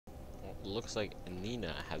looks like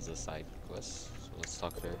Nina has a side quest, so let's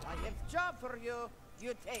talk to her. I have job for you.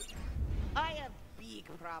 You take. I have big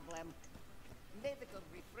problem. Medical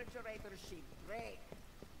refrigerator sheet break.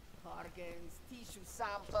 Organs, tissue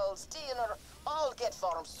samples, dinner, all get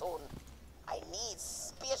for 'em soon. I need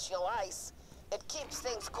special ice. It keeps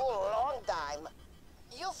things cool a long time.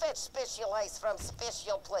 You fetch special ice from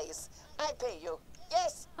special place. I pay you.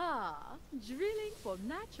 Yes? Ah, drilling for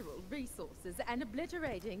natural resources and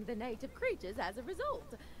obliterating the native creatures as a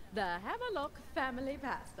result. The Hammerlock family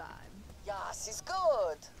pastime. Yes, it's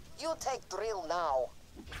good. You take drill now.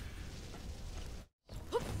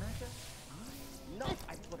 No,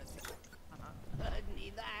 I put it.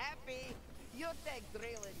 Nina happy. You take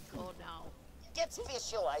drill and go now. Get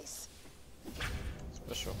special ice.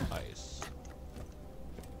 Special ice.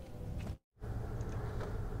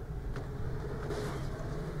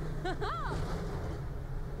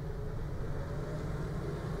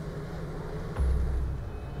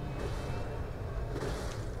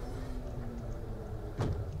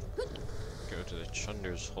 Go to the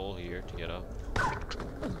Chunder's hole here to get up. To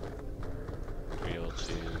be able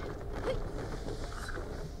to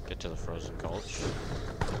get to the frozen gulch.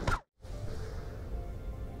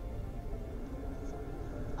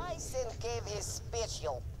 Icing cave is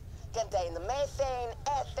special. Contain methane,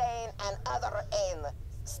 ethane, and other N.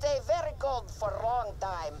 Stay very cold for a long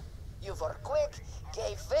time. You for quick,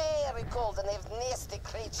 get very cold and have nasty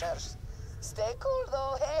creatures. Stay cool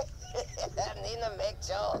though, hey? Nina make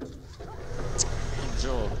joke.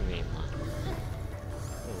 Joke, Nina.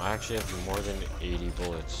 I actually have more than 80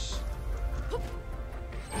 bullets.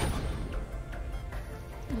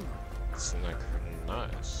 It's like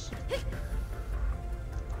nice.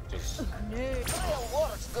 Just Drill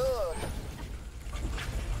works good.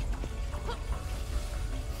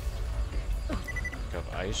 got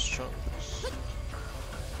ice chunks.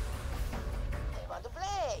 They want to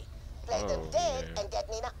play. Play them Oh, dead yeah. and get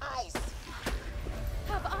Nina ice.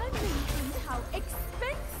 Have I mentioned how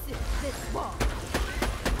expensive this was?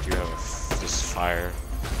 You have this fire.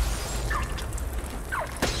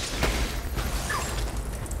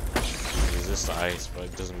 Resist the ice, but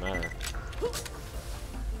it doesn't matter.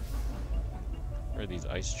 Where are these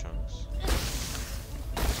ice chunks?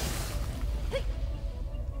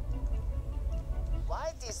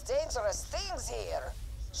 Why these dangerous things here?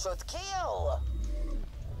 Should kill.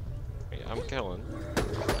 Yeah, I'm killing.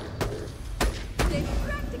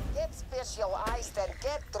 Get special ice, then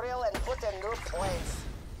get drill and put in new place.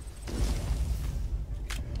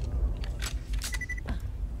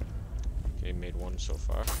 Okay, made one so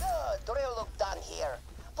far. Good, drill look done here.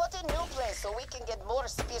 Put in new place so we can get more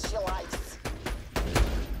special ice.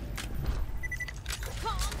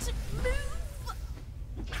 Can't move!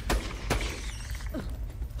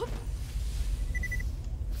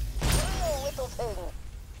 Drill, little thing.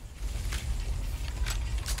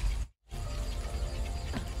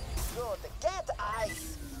 Good, get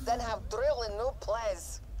ice, then have drill in new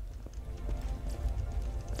place.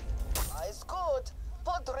 Ice good.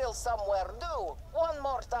 Put drill somewhere new. One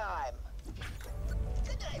more time.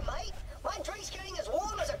 Good day, mate. My drink's getting as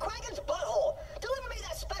warm as a kraken's butthole. Deliver me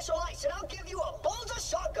that special ice and I'll give you a Bulger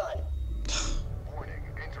shotgun. Warning,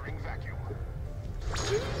 entering vacuum.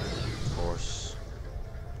 Of course.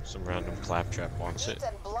 Some random claptrap wants it. Meat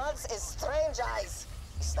and bloods is strange ice.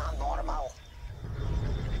 It's not normal.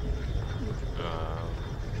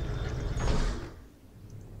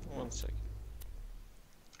 One second.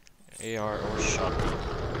 AR or shotgun.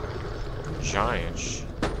 Giant.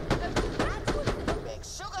 Big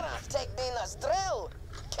sugar off take Nina's drill.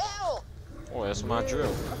 Kill. Oh, that's my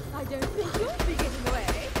drill. I don't think you'll be getting away.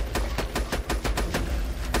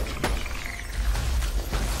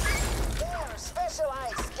 There, special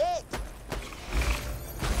ice. Get.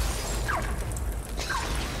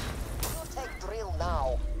 You take drill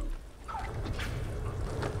now.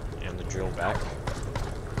 And the drill back.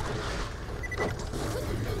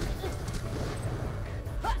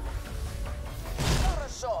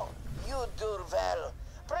 So, you do well.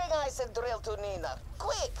 Bring ice and drill to Nina.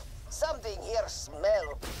 Quick! Something here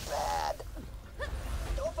smell bad.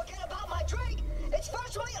 Don't forget about my drink. It's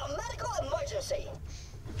virtually a medical emergency.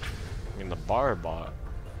 I mean, the bar bot.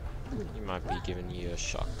 He might be giving you a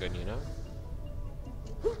shotgun, you know?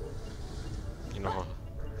 You know,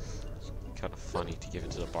 it's kind of funny to give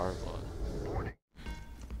it to the bar bot.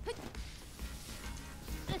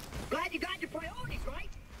 Glad you got your priorities right.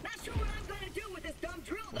 Not sure what I'm gonna do with this dumb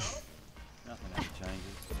drill, though. Nothing ever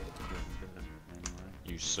changes. It doesn't do it anyway.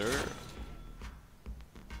 You sir?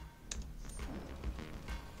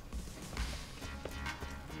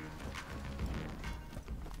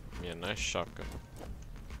 Yeah, nice shotgun.